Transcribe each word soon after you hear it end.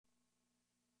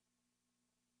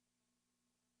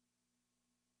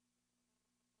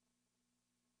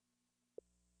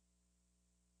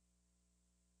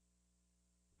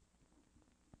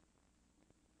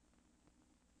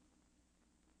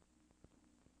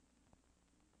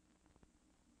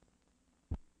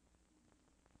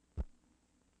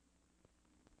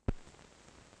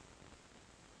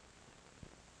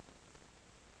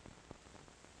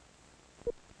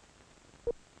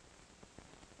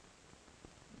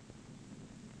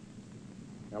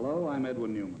Hello, I'm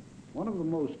Edwin Newman. One of the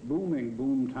most booming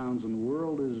boom towns in the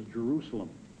world is Jerusalem.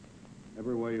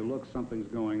 Everywhere you look,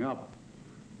 something's going up.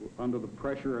 Under the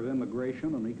pressure of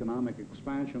immigration and economic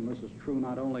expansion, this is true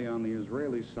not only on the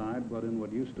Israeli side, but in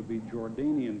what used to be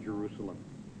Jordanian Jerusalem.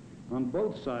 On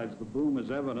both sides, the boom is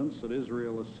evidence that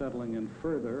Israel is settling in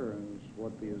further as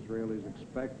what the Israelis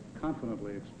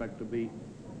confidently expect to be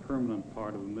a permanent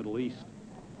part of the Middle East.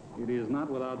 It is not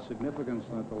without significance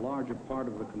that the larger part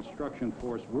of the construction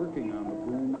force working on the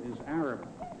boom is Arab.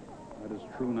 That is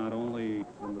true not only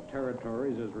in the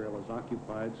territories Israel has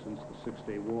occupied since the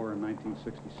Six-Day War in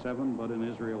 1967, but in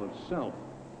Israel itself.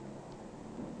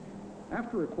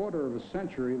 After a quarter of a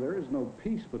century, there is no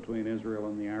peace between Israel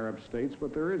and the Arab states,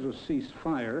 but there is a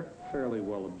ceasefire, fairly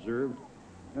well observed,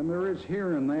 and there is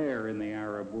here and there in the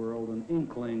Arab world an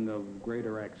inkling of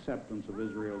greater acceptance of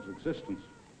Israel's existence.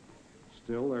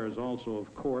 Still, there is also,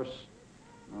 of course,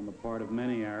 on the part of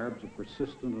many Arabs, a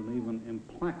persistent and even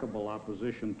implacable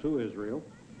opposition to Israel,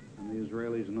 and the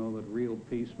Israelis know that real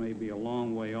peace may be a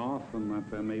long way off and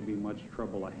that there may be much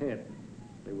trouble ahead.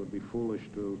 They would be foolish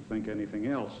to think anything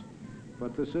else.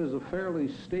 But this is a fairly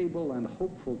stable and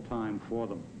hopeful time for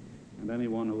them, and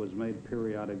anyone who has made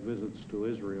periodic visits to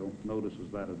Israel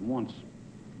notices that at once.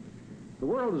 The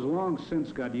world has long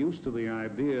since got used to the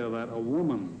idea that a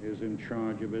woman is in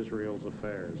charge of Israel's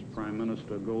affairs, Prime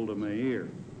Minister Golda Meir.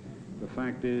 The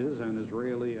fact is, an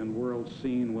Israeli and world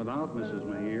scene without Mrs.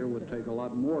 Meir would take a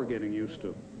lot more getting used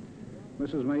to.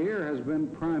 Mrs. Meir has been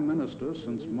Prime Minister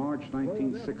since March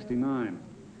 1969.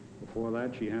 Before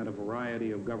that, she had a variety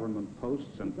of government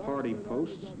posts and party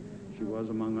posts. She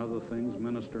was, among other things,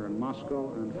 Minister in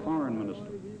Moscow and Foreign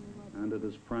Minister. And it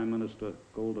is Prime Minister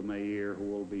Golda Meir who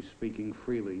will be speaking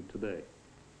freely today.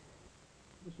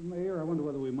 Mrs. Meir, I wonder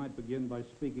whether we might begin by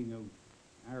speaking of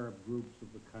Arab groups of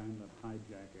the kind that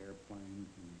hijack airplanes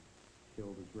and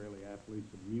killed Israeli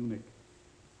athletes in Munich.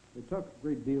 They talk a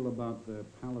great deal about the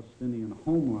Palestinian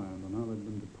homeland and how they've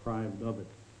been deprived of it.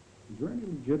 Is there any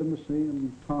legitimacy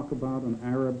in talk about an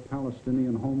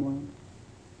Arab-Palestinian homeland?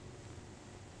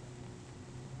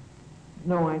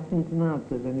 No, I think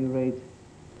not, at any rate.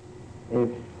 If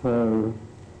the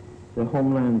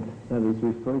homeland that is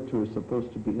referred to is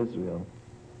supposed to be Israel,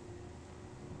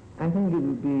 I think it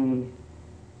would be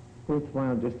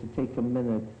worthwhile just to take a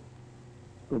minute,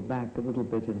 go back a little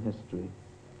bit in history.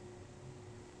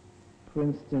 For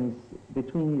instance,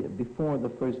 before the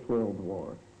First World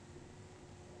War,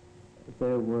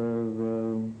 there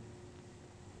were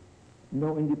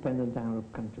no independent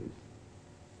Arab countries.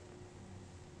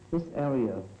 This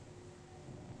area,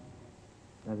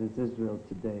 that is Israel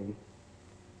today,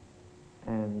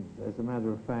 and as a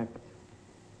matter of fact,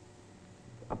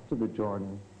 up to the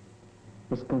Jordan,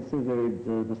 was considered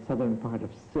the southern part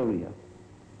of Syria.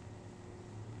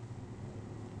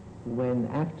 When,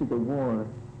 after the war,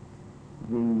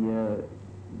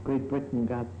 Great Britain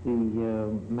got the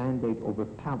mandate over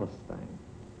Palestine.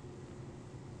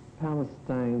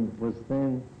 Palestine was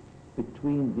then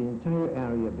between the entire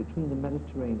area, between the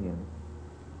Mediterranean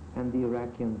and the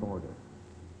Iraqian border.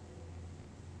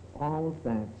 All of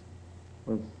that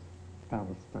was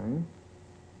Palestine.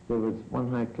 There was one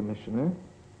High Commissioner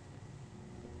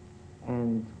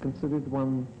and considered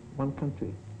one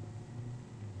country.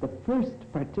 The first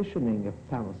partitioning of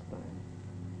Palestine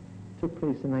took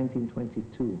place in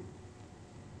 1922,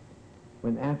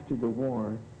 when after the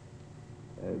war,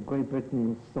 Great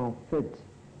Britain saw fit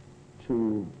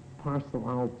to parcel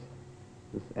out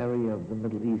this area of the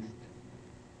Middle East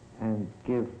and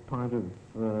give part of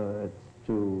it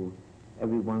to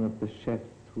every one of the chefs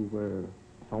who were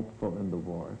helpful in the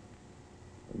war.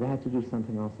 They had to do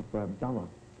something also for Abdullah.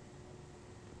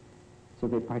 So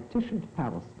they partitioned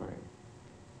Palestine,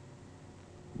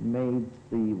 made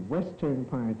the western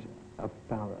part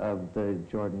of the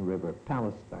Jordan River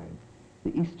Palestine.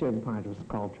 The eastern part was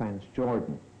called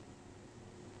Transjordan.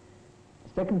 The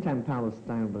second time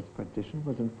Palestine was partitioned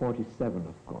was in 47,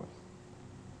 of course.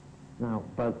 Now,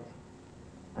 but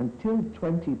until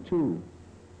 22,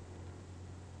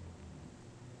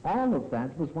 all of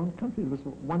that was one country, it was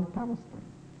one Palestine.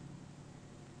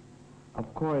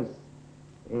 Of course,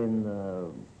 in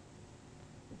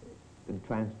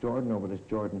Transjordan, or what is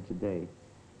Jordan today,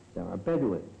 there are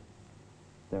Bedouins,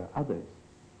 there are others,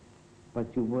 but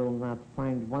you will not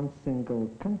find one single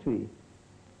country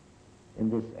in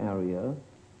this area,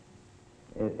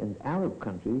 an Arab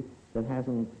country, that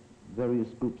hasn't various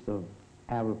groups of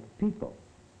Arab people.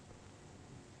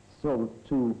 So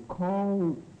to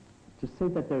say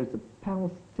that there is a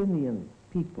Palestinian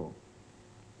people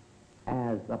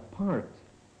as apart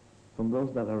from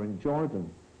those that are in Jordan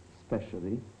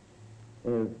especially,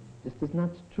 This is not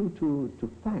true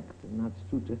to fact and not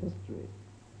true to history.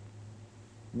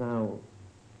 Now,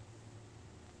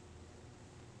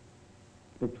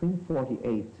 between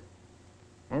 48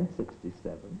 and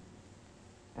 67,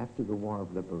 after the War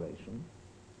of Liberation,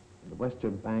 the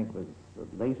Western Bank was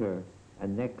later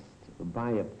annexed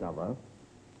by Abdullah,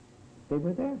 they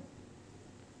were there.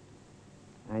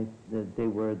 They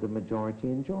were the majority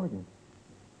in Jordan.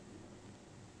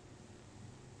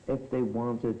 If they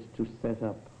wanted to set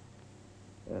up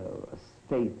a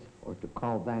state, or to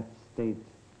call that state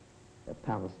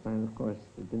Palestine, of course,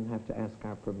 they didn't have to ask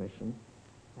our permission,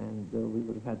 and we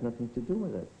would have had nothing to do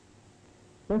with it.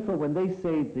 Therefore, when they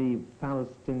say the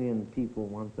Palestinian people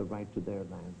want the right to their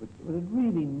land, what it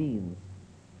really means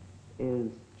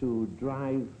is to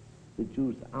drive the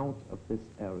Jews out of this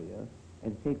area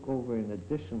and take over, in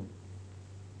addition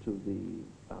to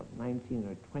the about 19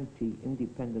 or 20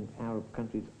 independent Arab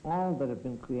countries, all that have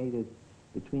been created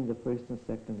between the First and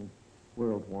Second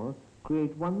World War,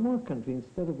 create one more country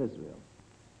instead of Israel.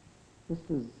 This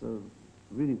is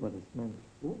really what it's meant.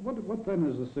 What then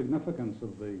is the significance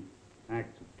of the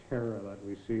acts of terror that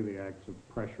we see, the acts of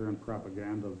pressure and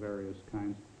propaganda of various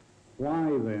kinds? Why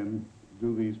then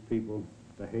do these people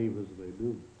behave as they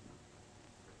do?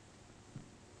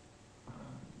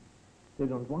 They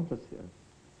don't want us here.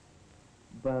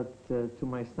 But to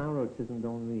my sorrow, it isn't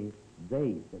only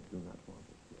they that do not want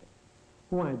us here.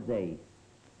 Who are they?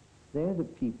 They're the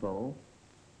people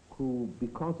who,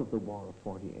 because of the War of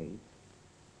 48,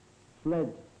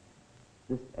 fled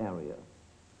this area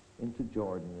into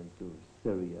Jordan, into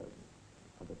Syria,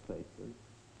 and other places,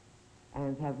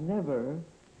 and have never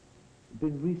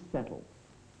been resettled.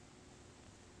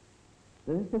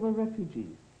 That is, they were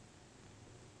refugees.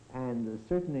 And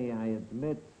certainly I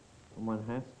admit, one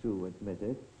has to admit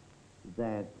it,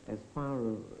 that as far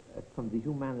from the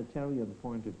humanitarian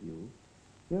point of view,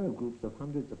 there are groups of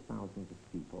hundreds of thousands of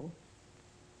people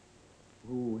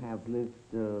who have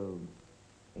lived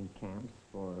in camps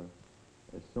for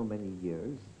so many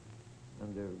years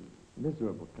under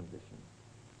miserable conditions.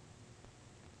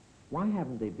 Why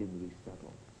haven't they been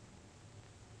resettled?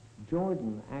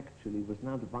 Jordan actually was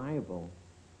not viable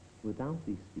without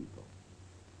these people.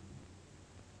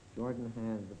 Jordan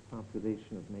had a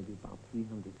population of maybe about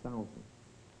 300,000.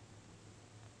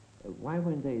 Why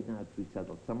weren't they not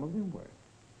resettled? Some of them were.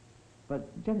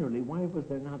 But generally, why was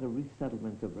there not a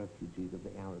resettlement of refugees, of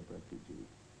the Arab refugees?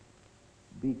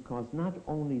 Because not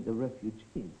only the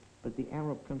refugees, but the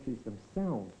Arab countries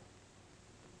themselves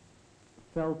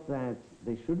felt that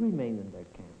they should remain in their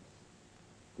camps.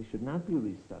 They should not be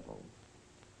resettled.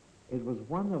 It was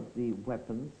one of the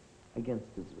weapons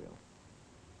against Israel.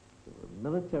 There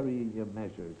were military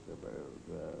measures,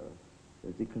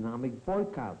 there's economic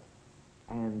boycott,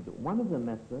 and one of the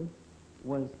methods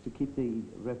was to keep the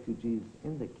refugees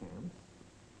in the camps,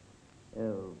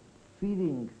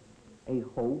 feeding a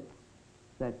hope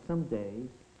that someday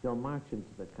they'll march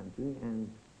into the country and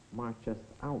march us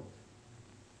out.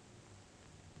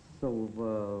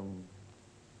 So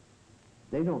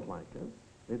they don't like us,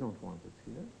 they don't want us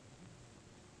here.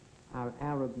 Our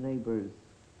Arab neighbors,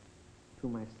 to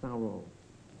my sorrow,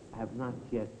 have not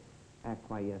yet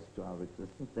acquiesced to our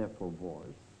existence, therefore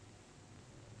wars.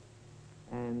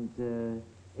 And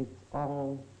it's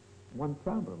all one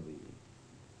problem, really,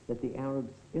 that the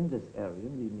Arabs in this area,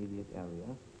 in the immediate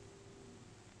area,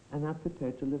 are not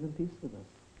prepared to live in peace with us.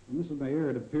 Mrs. Meir,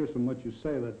 it appears from what you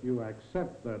say that you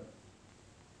accept that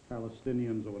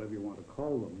Palestinians, or whatever you want to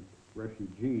call them,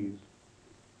 refugees,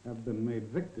 have been made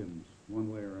victims,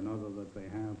 one way or another, that they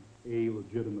have a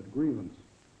legitimate grievance.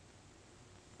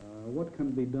 What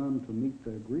can be done to meet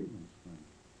their grievance, then?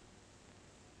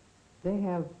 They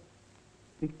have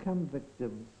become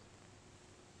victims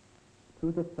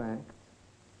through the fact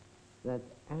that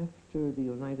after the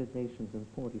United Nations in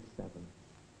 47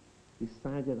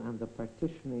 decided on the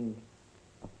partitioning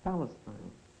of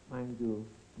Palestine, mind you,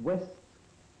 west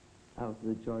of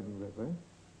the Jordan River,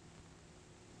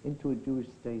 into a Jewish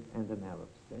state and an Arab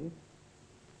state,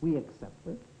 we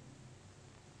accepted,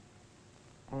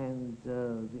 and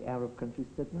the Arab countries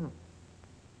did not.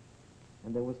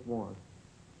 And there was war.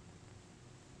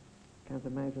 Can't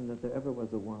imagine that there ever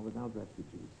was a war without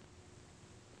refugees.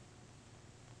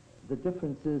 The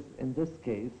difference is, in this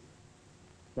case,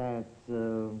 that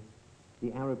the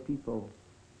Arab people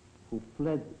who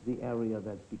fled the area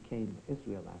that became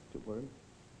Israel afterward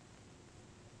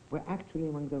were actually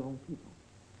among their own people.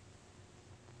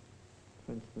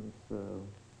 For instance,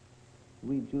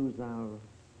 we Jews are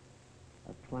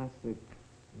a classic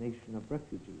nation of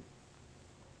refugees.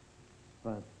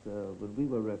 But when we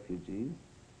were refugees,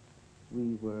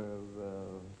 we were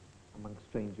among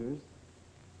strangers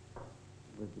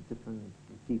with a different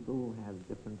people who had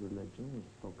a different religion, who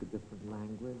spoke a different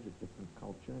language, a different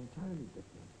culture, entirely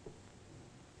different.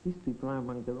 These people are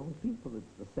among their own people.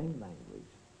 It's the same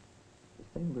language,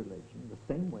 the same religion,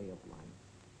 the same way of life.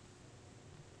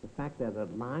 The fact that a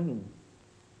line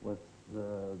was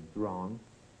drawn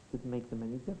didn't make them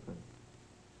any different.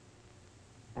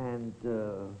 And,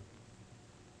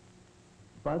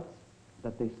 but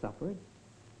that they suffered,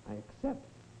 I accept.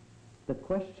 The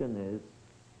question is,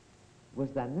 was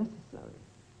that necessary?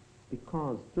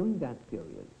 Because during that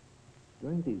period,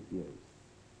 during these years,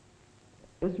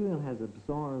 Israel has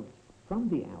absorbed from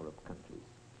the Arab countries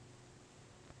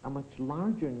a much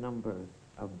larger number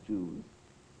of Jews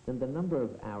than the number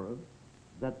of Arabs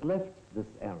that left this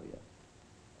area.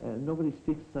 Nobody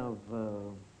speaks of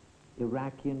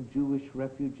Iraqi Jewish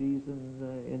refugees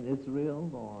in Israel,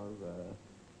 or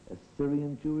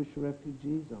Syrian Jewish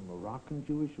refugees, or Moroccan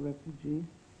Jewish refugees.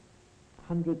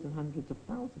 Hundreds and hundreds of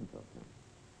thousands of them.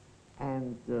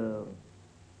 And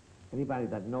anybody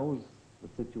that knows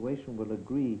the situation will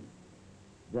agree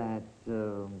that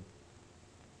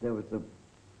there was a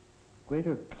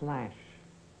greater clash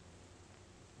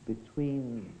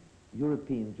between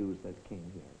European Jews that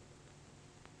came here,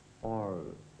 or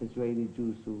Israeli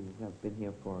Jews who have been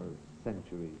here for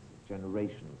centuries,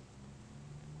 generations,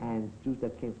 and Jews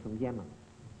that came from Yemen,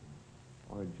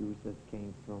 or Jews that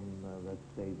came from, let's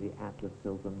say, the Atlas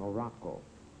Hills in Morocco.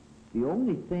 The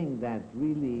only thing that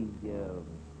really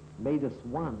made us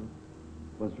one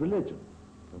was religion.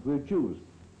 We're Jews.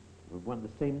 We're one the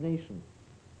same nation,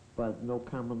 but no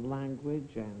common language,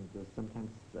 and sometimes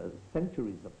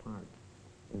centuries apart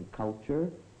in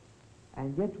culture,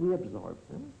 and yet we absorb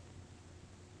them,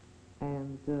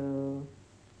 and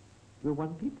we're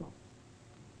one people.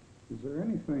 Is there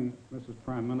anything, Mrs.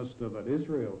 Prime Minister, that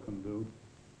Israel can do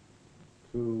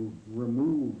to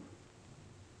remove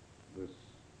this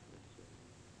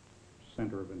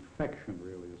center of infection,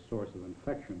 really, a source of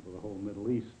infection for the whole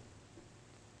Middle East?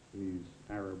 These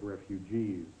Arab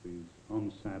refugees, these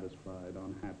unsatisfied,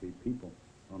 unhappy people,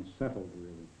 unsettled,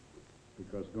 really.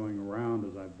 Because going around,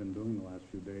 as I've been doing the last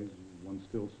few days, one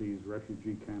still sees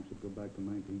refugee camps that go back to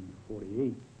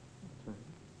 1948. That's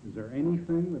right. Is there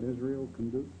anything that Israel can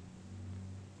do?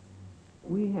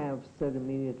 We have said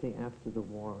immediately after the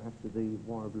war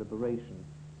of liberation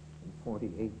in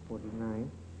 48,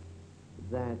 49,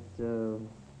 that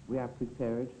we are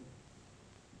prepared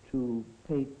to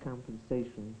pay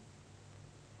compensation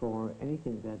for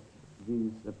anything that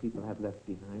these people have left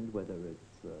behind, whether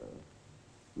it's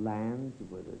land,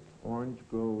 whether it's orange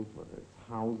groves, whether it's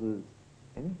houses,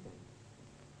 anything.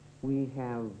 We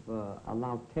have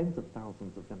allowed tens of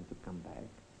thousands of them to come back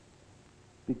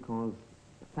because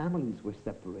families were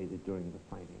separated during the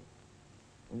fighting.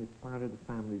 And if part of the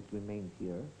families remained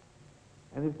here,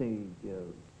 and if they,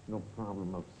 no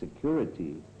problem of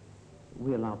security,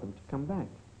 we allow them to come back.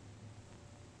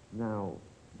 Now,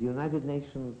 the United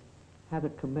Nations had a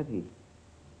committee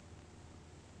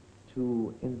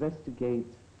to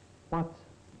investigate what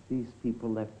these people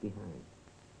left behind,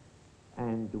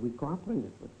 and we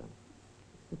cooperated with them.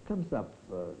 It comes up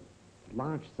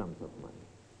large sums of money.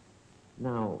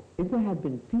 Now, if there had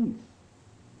been peace,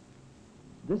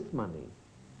 this money,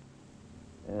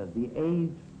 the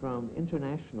aid from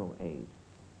international aid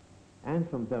and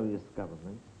from various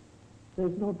governments,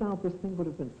 there's no doubt this thing would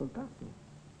have been forgotten.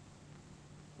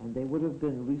 And they would have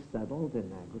been resettled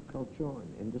in agriculture or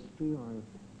in industry or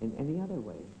in any other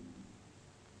way.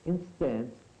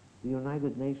 Instead, the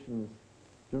United Nations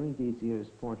during these years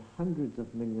poured hundreds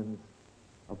of millions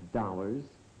of dollars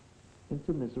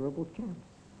into miserable camps.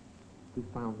 We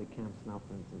found the camps now,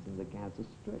 for instance, in the Gaza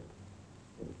Strip.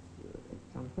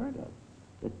 It's unheard of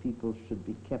that people should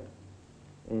be kept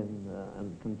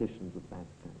in conditions of that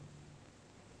kind.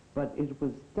 But it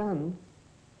was done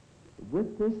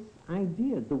with this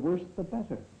idea, the worse the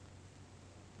better.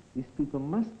 These people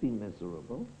must be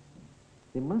miserable.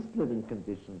 They must live in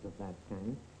conditions of that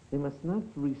kind. They must not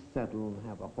resettle and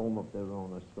have a home of their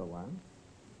own or so on,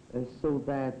 so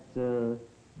that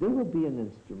they will be an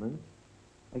instrument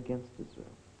against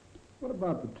Israel. What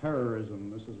about the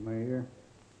terrorism, Mrs. Mayor?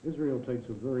 Israel takes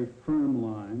a very firm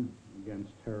line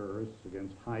against terrorists,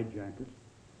 against hijackers,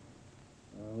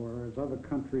 whereas other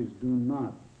countries do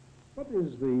not. What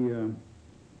is the,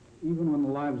 even when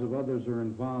the lives of others are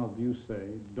involved, you say,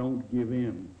 don't give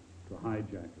in to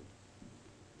hijackers.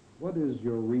 What is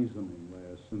your reasoning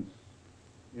there, since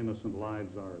innocent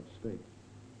lives are at stake?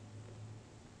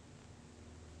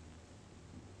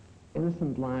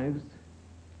 Innocent lives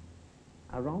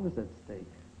are always at stake.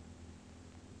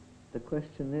 The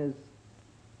question is,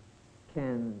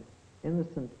 can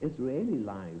innocent Israeli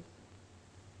lives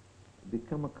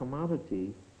become a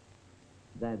commodity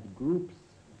that groups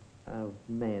of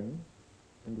men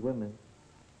and women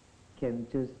can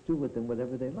just do with them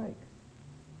whatever they like.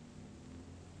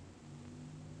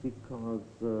 Because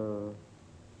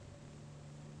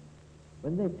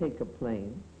when they take a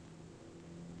plane,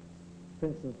 for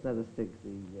instance, let us take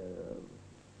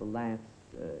the last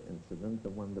incident, the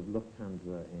one of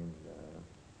Lufthansa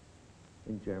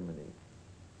in Germany.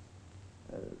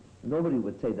 Nobody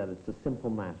would say that it's a simple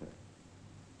matter.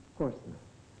 Of course not.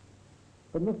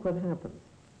 But look what happens.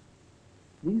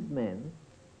 These men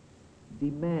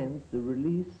demand the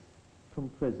release from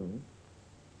prison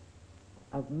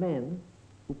of men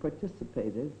who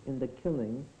participated in the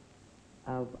killing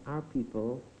of our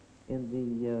people in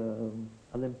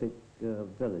the Olympic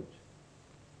Village.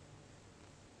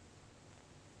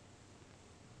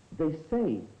 They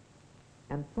say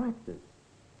and practice,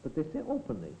 but they say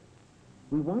openly,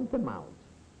 we want them out.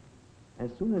 As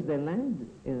soon as they land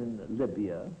in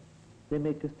Libya, they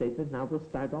make a statement, now we'll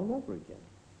start all over again.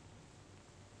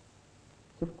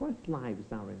 So of course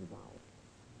lives are involved.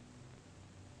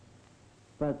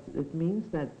 But it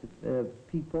means that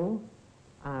people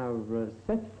are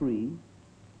set free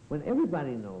when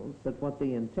everybody knows that what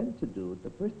they intend to do at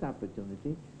the first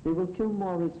opportunity, they will kill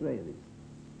more Israelis.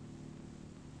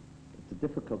 It's a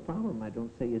difficult problem. I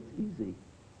don't say it's easy.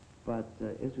 But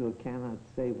Israel cannot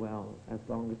say, well, as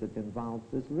long as it involves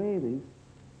Israelis,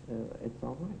 it's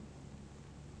all right.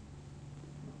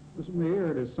 Mr.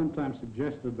 Meir, it is sometimes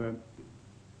suggested that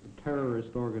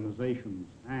terrorist organizations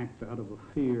act out of a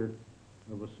fear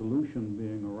of a solution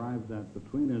being arrived at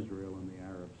between Israel and the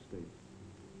Arab states.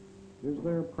 Is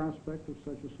there a prospect of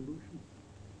such a solution?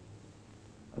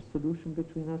 A solution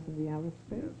between us and the Arab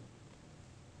states? Yes.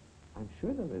 I'm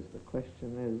sure there is. The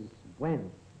question is when.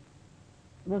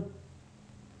 Look,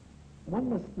 one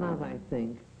must not, I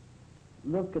think,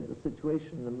 look at the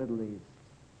situation in the Middle East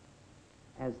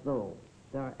as though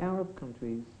there are Arab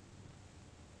countries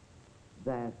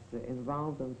that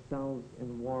involve themselves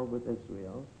in war with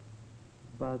Israel,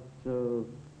 but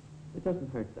it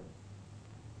doesn't hurt them.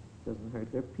 It doesn't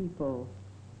hurt their people.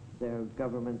 Their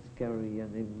governments carry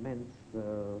an immense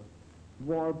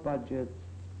war budget,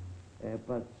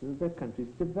 but their countries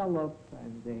develop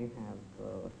and they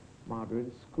have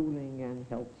modern schooling and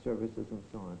health services and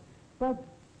so on. But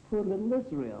for little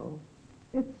Israel,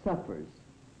 it suffers.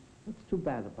 It's too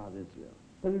bad about Israel.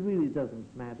 But it really doesn't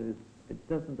matter. It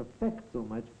doesn't affect so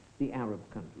much the Arab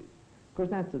countries. Of course,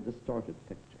 that's a distorted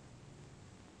picture.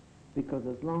 Because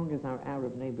as long as our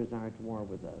Arab neighbors are at war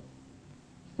with us,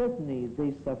 certainly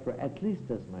they suffer at least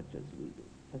as much as we do.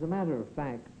 As a matter of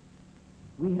fact,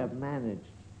 we have managed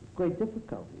with great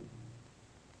difficulty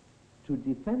to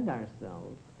defend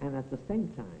ourselves and at the same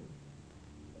time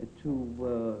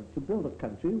to build a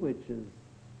country which is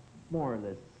more or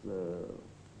less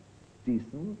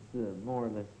decent, more or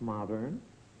less modern.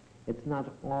 It's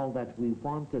not all that we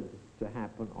wanted to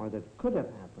happen or that could have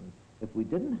happened if we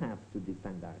didn't have to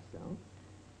defend ourselves,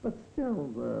 but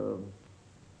still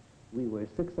we were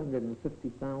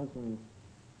 650,000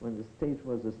 when the state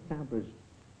was established.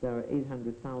 There are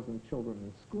 800,000 children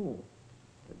in school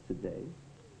today,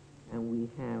 and we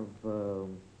have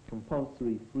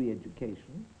compulsory free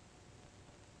education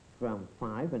from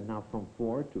 5 and now from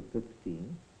 4 to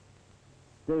 15.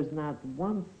 There's not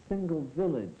one single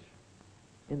village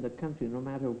in the country, no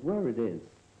matter where it is,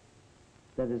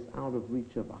 that is out of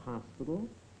reach of a hospital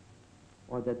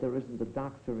or that there isn't a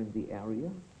doctor in the area.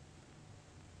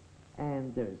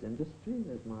 And there's industry,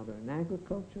 there's modern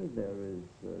agriculture,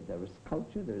 there is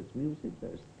culture, there's music,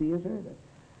 there's theater.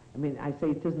 I mean, I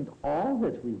say it isn't all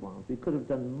that we want. We could have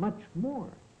done much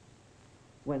more.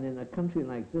 When in a country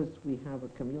like this, we have a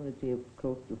community of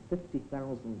close to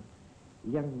 50,000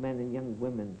 young men and young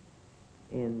women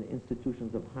in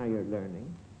institutions of higher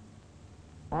learning.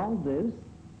 All this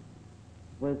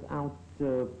without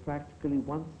practically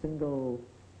one single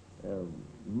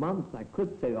month, I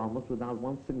could say almost, without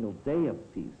one single day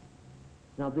of peace.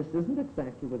 Now, this isn't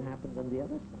exactly what happened on the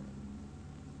other side.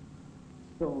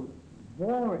 So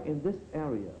war in this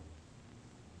area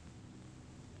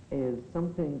is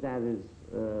something that is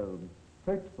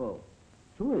hurtful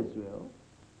to Israel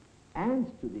and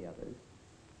to the others.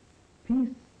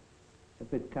 Peace,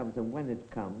 if it comes and when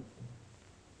it comes,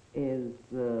 is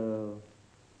a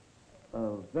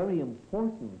very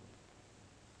important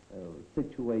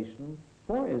situation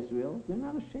for Israel. We're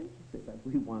not ashamed to say that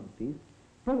we want peace,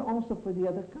 but also for the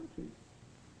other countries.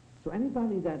 So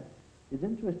anybody that is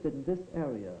interested in this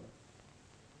area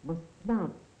must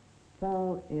not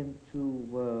fall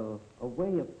into a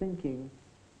way of thinking,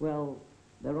 well,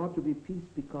 There ought to be peace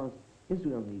because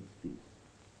Israel needs peace.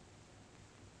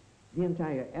 The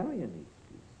entire area needs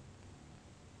peace.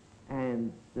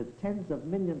 And the tens of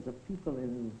millions of people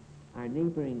in our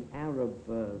neighboring Arab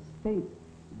states,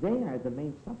 they are the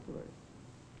main sufferers.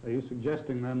 Are you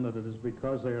suggesting then that it is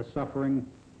because they are suffering,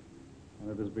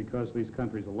 and it is because these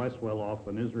countries are less well off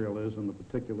than Israel is in the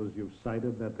particulars you've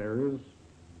cited, that there is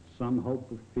some hope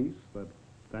of peace,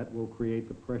 that will create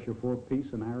the pressure for peace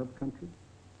in Arab countries?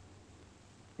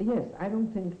 Yes, I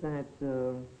don't think that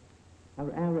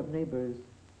our Arab neighbors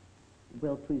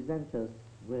will present us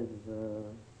with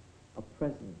a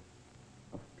present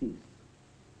of peace.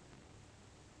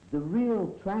 The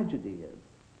real tragedy is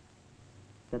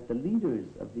that the leaders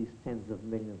of these tens of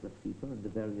millions of people in the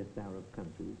various Arab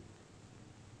countries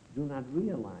do not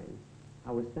realize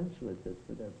how essential it is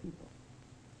for their people.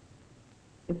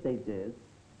 If they did,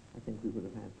 I think we would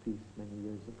have had peace many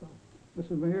years ago.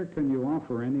 Mrs. Meir, can you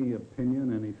offer any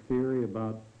opinion, any theory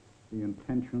about the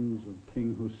intentions of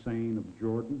King Hussein of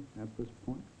Jordan at this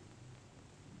point?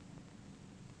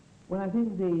 Well, I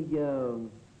think the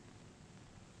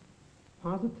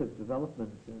positive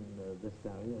development in this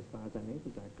area, as far as our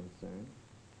neighbors are concerned,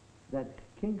 that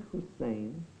King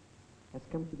Hussein has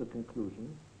come to the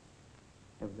conclusion,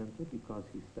 evidently because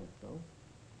he said so,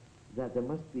 that there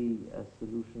must be a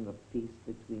solution of peace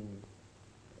between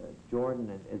Jordan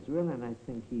and Israel, and I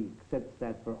think he accepts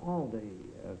that for all the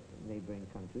neighboring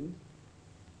countries.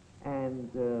 And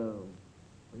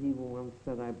he once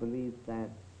said, I believe, that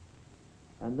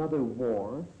another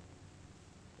war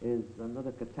is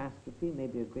another catastrophe,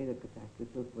 maybe a greater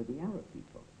catastrophe for the Arab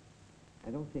people. I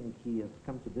don't think he has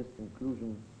come to this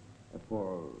conclusion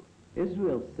for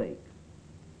Israel's sake,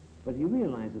 but he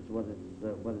realizes what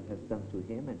it has done to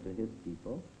him and to his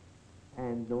people,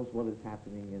 and knows what is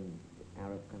happening in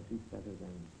Arab countries better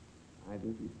than I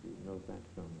do. He knows that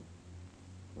from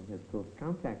his close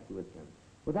contact with them.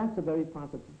 Well, that's a very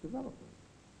positive development.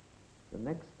 The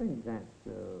next thing that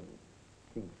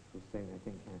King Hussein, I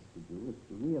think, has to do is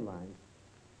to realize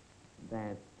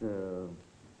that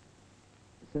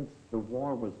since the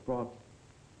war was brought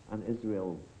on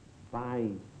Israel by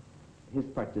his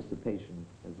participation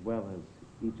as well as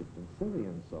Egypt and Syria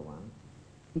and so on,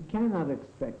 he cannot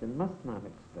expect and must not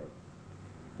expect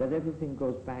that everything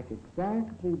goes back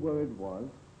exactly where it was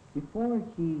before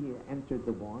he entered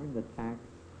the war and attacked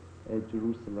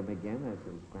Jerusalem again, as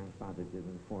his grandfather did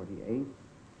in 48,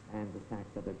 and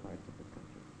attacked other parts of the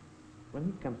country. When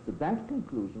he comes to that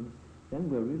conclusion, then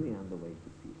we're really on the way to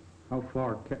peace.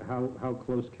 How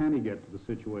close can he get to the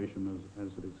situation as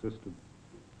it existed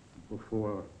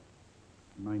before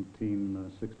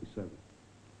 1967?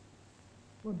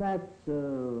 Well, that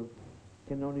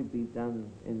can only be done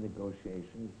in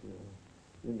negotiations.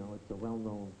 You know, it's a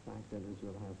well-known fact that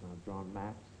Israel has now drawn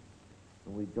maps,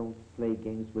 and we don't play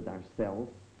games with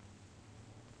ourselves.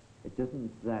 It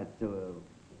isn't that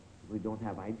we don't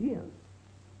have ideas.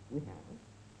 We have it.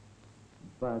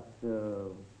 But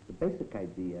the basic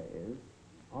idea is,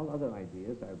 all other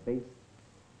ideas are based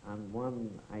on one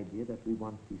idea, that we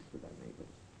want peace with our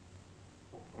neighbors.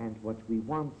 And what we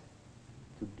want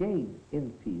to gain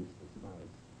in peace, as far as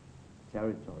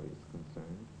territory is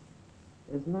concerned,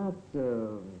 is not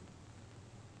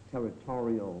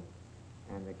territorial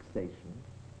annexation.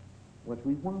 What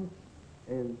we want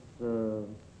is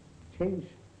change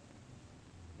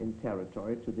in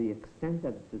territory to the extent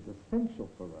that it is essential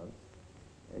for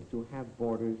us to have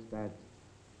borders that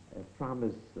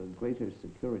promise greater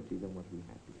security than what we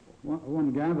had before.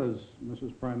 One gathers,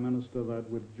 Mrs. Prime Minister, that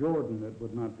with Jordan it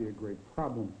would not be a great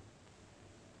problem,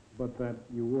 but that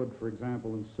you would, for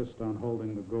example, insist on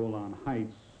holding the Golan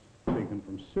Heights taken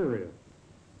from Syria,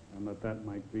 and that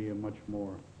might be a much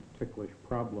more ticklish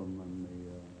problem than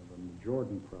the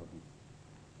Jordan problem.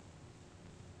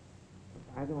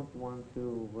 I don't want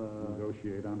to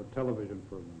negotiate on a television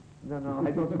program. No,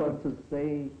 I don't want to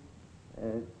say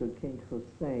to King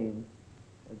Hussein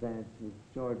that with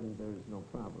Jordan there is no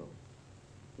problem,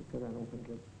 because I don't think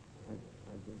I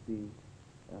would be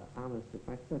honest if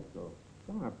I said so.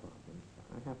 There are problems.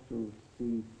 I have to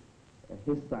see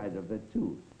his side of it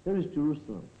too. There is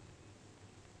Jerusalem.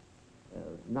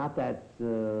 Not that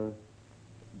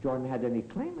Jordan had any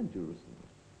claim in Jerusalem.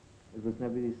 It was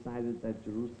never decided that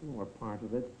Jerusalem, or part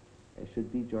of it, should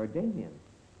be Jordanian.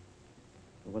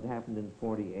 What happened in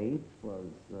 48 was,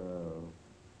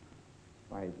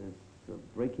 by this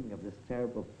breaking of this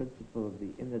terrible principle of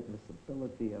the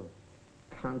inadmissibility of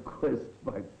conquest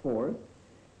by force,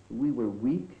 we were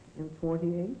weak in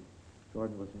 48.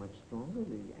 Jordan was much stronger.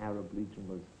 The Arab Legion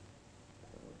was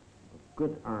a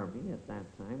good army at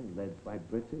that time, led by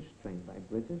British, trained by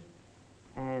British.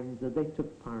 and they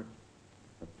took part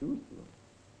of Jerusalem.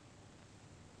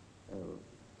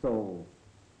 So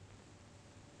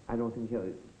I don't think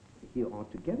he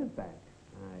ought to get it back.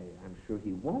 I'm sure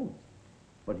he won't,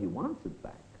 but he wants it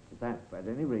back. That, at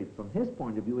any rate, from his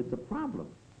point of view, it's a problem.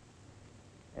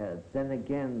 Then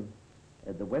again,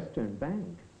 the Western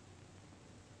Bank,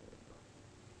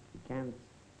 you can't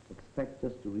expect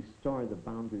us to restore the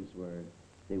boundaries where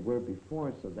they were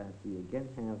before, so that we again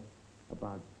have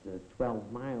about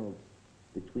 12 miles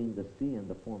between the sea and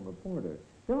the former border.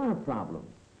 There are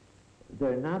problems.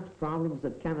 They're not problems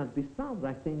that cannot be solved.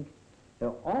 I think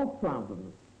all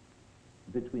problems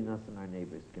between us and our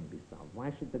neighbors can be solved.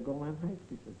 Why should the Golan Heights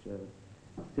be such a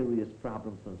serious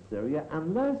problem from Syria,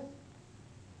 unless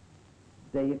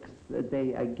they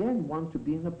again want to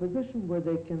be in a position where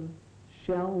they can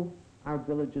shell our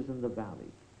villages in the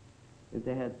valley. If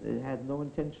they had no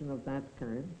intention of that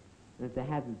kind, and if they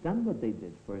hadn't done what they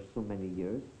did for so many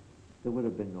years, there would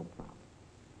have been no problem.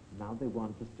 Now they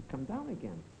want us to come down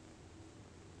again.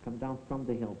 Come down from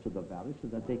the hill to the valley so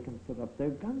that they can put up their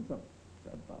guns up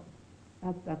above.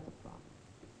 That's a problem.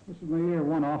 Mr. Meir,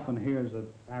 one often hears that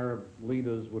Arab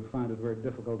leaders would find it very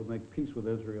difficult to make peace with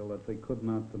Israel, that they could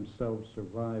not themselves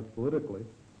survive politically,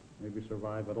 maybe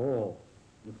survive at all,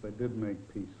 if they did make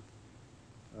peace.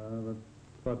 That's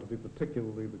thought to be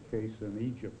particularly the case in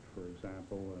Egypt, for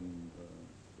example, and,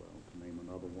 well, to name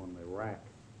another one, Iraq.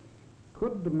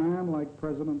 Could a man like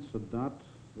President Sadat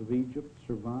of Egypt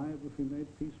survive if he made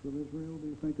peace with Israel, do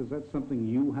you think? Is that something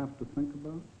you have to think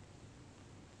about?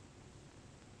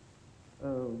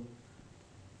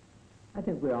 I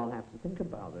think we all have to think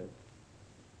about it.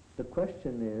 The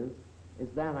question is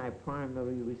that our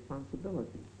primary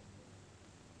responsibility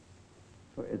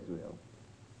for Israel?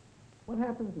 What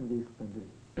happens in these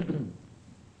countries?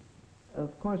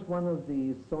 Of course, one of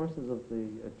the sources of the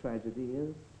tragedy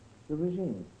is the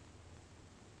regimes.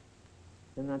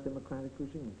 They're not democratic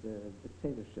regimes, they're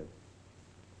dictatorships.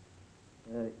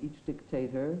 Each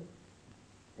dictator,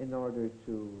 in order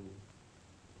to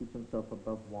keep himself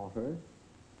above water,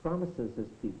 promises his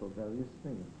people various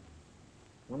things.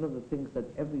 One of the things that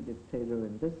every dictator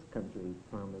in this country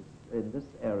in this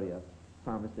area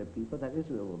promised their people, that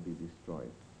Israel will be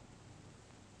destroyed.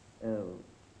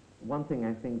 One thing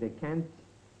I think they can't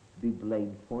be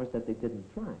blamed for is that they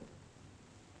didn't try.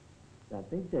 That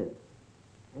they did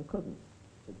and couldn't,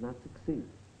 did not succeed.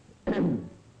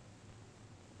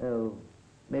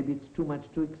 Maybe it's too much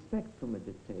to expect from a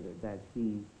dictator, that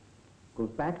he goes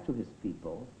back to his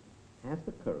people, has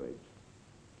the courage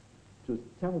to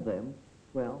tell them,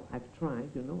 well, I've tried,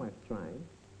 you know I've tried,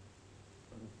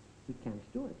 but we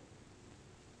can't do it.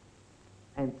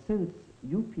 And since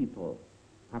you people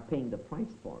are paying the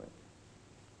price for it,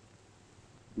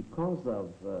 because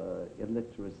of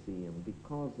illiteracy and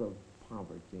because of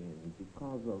poverty and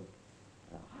because of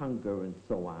hunger and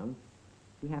so on,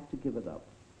 we have to give it up.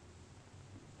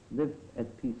 Live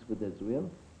at peace with Israel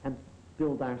and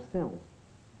build ourselves.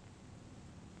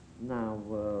 Now,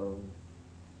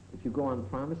 if you go on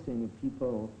promising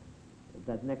people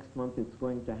that next month it's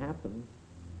going to happen,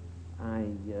 I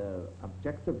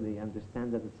objectively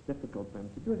understand that it's difficult for him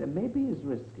to do it. And maybe he's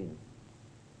risking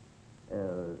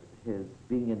his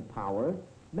being in power,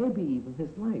 maybe even his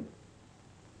life.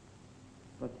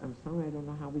 But I'm sorry, I don't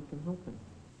know how we can help him.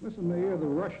 Mr. Meir, the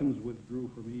Russians withdrew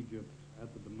from Egypt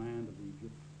at the demand of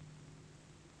Egypt.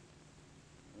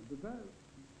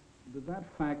 Did that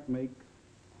fact make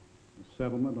a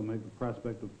settlement or make the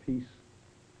prospect of peace,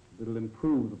 did it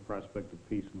improve the prospect of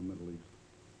peace in the Middle East?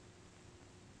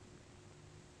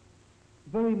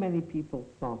 Very many people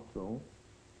thought so.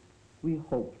 We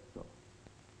hoped so.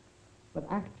 But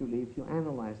actually, if you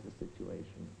analyze the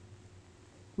situation,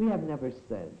 we have never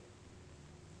said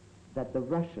that the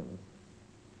Russians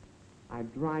are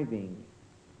driving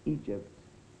Egypt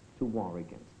to war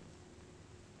against us.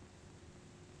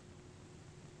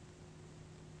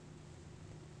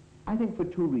 I think for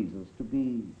two reasons, to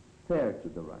be fair to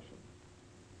the Russians.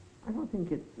 I don't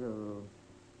think it's a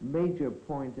major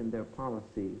point in their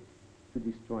policy to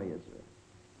destroy Israel.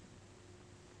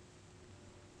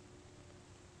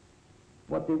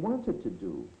 What they wanted to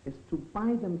do is to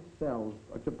buy themselves,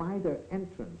 or to buy their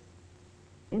entrance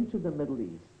into the Middle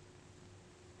East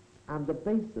on the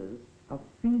basis of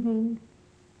feeding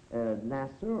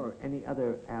Nasser or any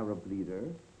other Arab leader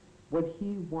what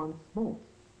he wants most.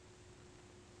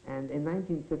 And in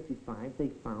 1955, they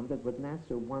found that what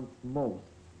Nasser wants most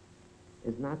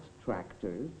is not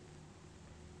tractors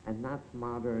and not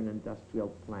modern industrial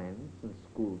plants and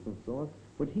schools and so on.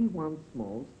 What he wants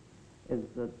most is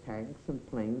the tanks and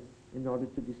planes in order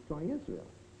to destroy Israel.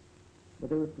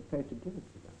 But they were prepared to give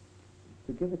it to them.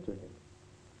 to give it to him,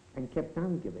 and kept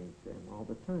on giving it to him all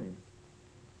the time.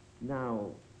 Now,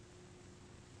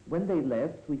 when they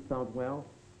left, we thought, well,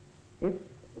 if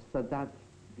Sadat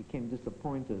became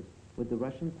disappointed with the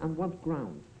Russians, on what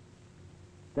ground?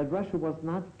 That Russia was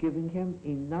not giving him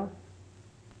enough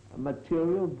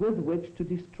material with which to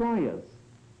destroy us.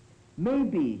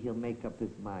 Maybe he'll make up his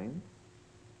mind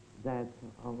that,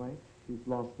 all right, he's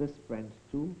lost this friend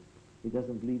too. He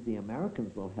doesn't believe the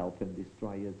Americans will help him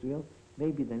destroy Israel.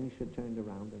 Maybe then he should turn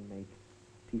around and make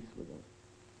peace with us.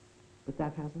 But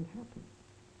that hasn't happened.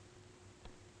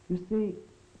 You see,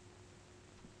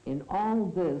 in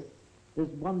all this, there's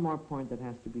one more point that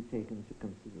has to be taken into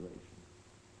consideration.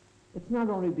 It's not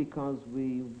only because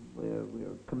we're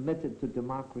committed to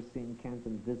democracy and can't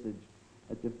envisage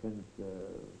a different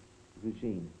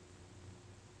regime.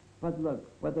 But look,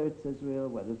 whether it's Israel,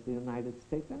 whether it's the United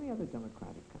States, any other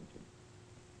democratic country,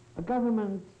 a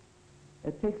government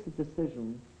takes a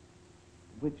decision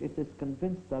which it is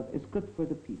convinced of is good for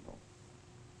the people.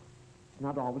 It's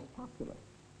not always popular.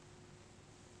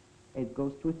 It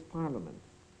goes to its parliament,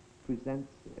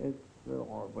 presents it,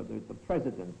 or whether the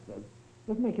president says,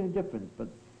 doesn't make any difference, but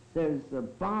there's a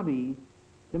body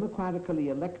democratically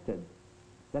elected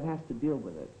that has to deal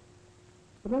with it.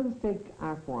 But let us take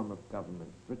our form of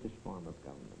government, British form of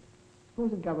government.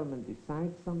 Suppose a government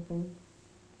decides something,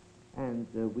 and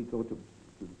we go to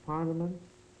the parliament.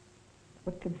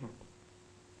 What can happen?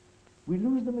 We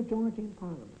lose the majority in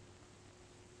parliament.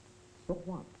 So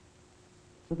what?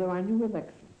 So there are new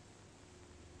elections.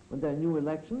 When there are new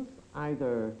elections,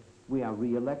 either we are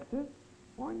re-elected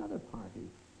or another party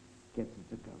gets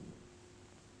into government.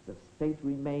 The state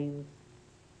remains.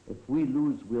 If we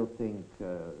lose, we'll think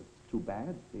it's too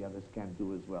bad. The others can't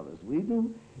do as well as we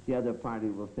do. The other party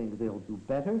will think they'll do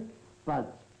better,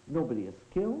 but nobody is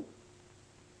killed.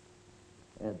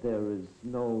 There is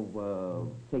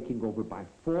no taking over by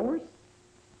force.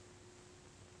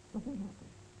 Nothing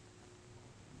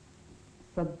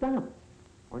happens. Saddam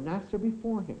or Nasser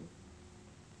before him,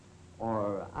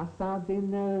 or Assad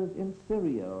in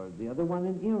Syria, or the other one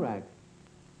in Iraq,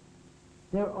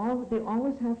 they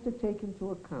always have to take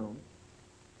into account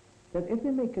that if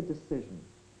they make a decision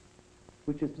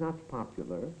which is not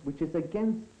popular, which is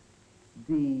against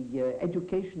the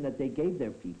education that they gave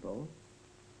their people,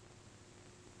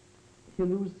 he'll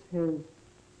lose his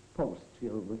post.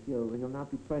 He'll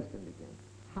not be president again.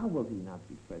 How will he not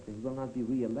be president? He will not be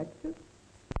re-elected?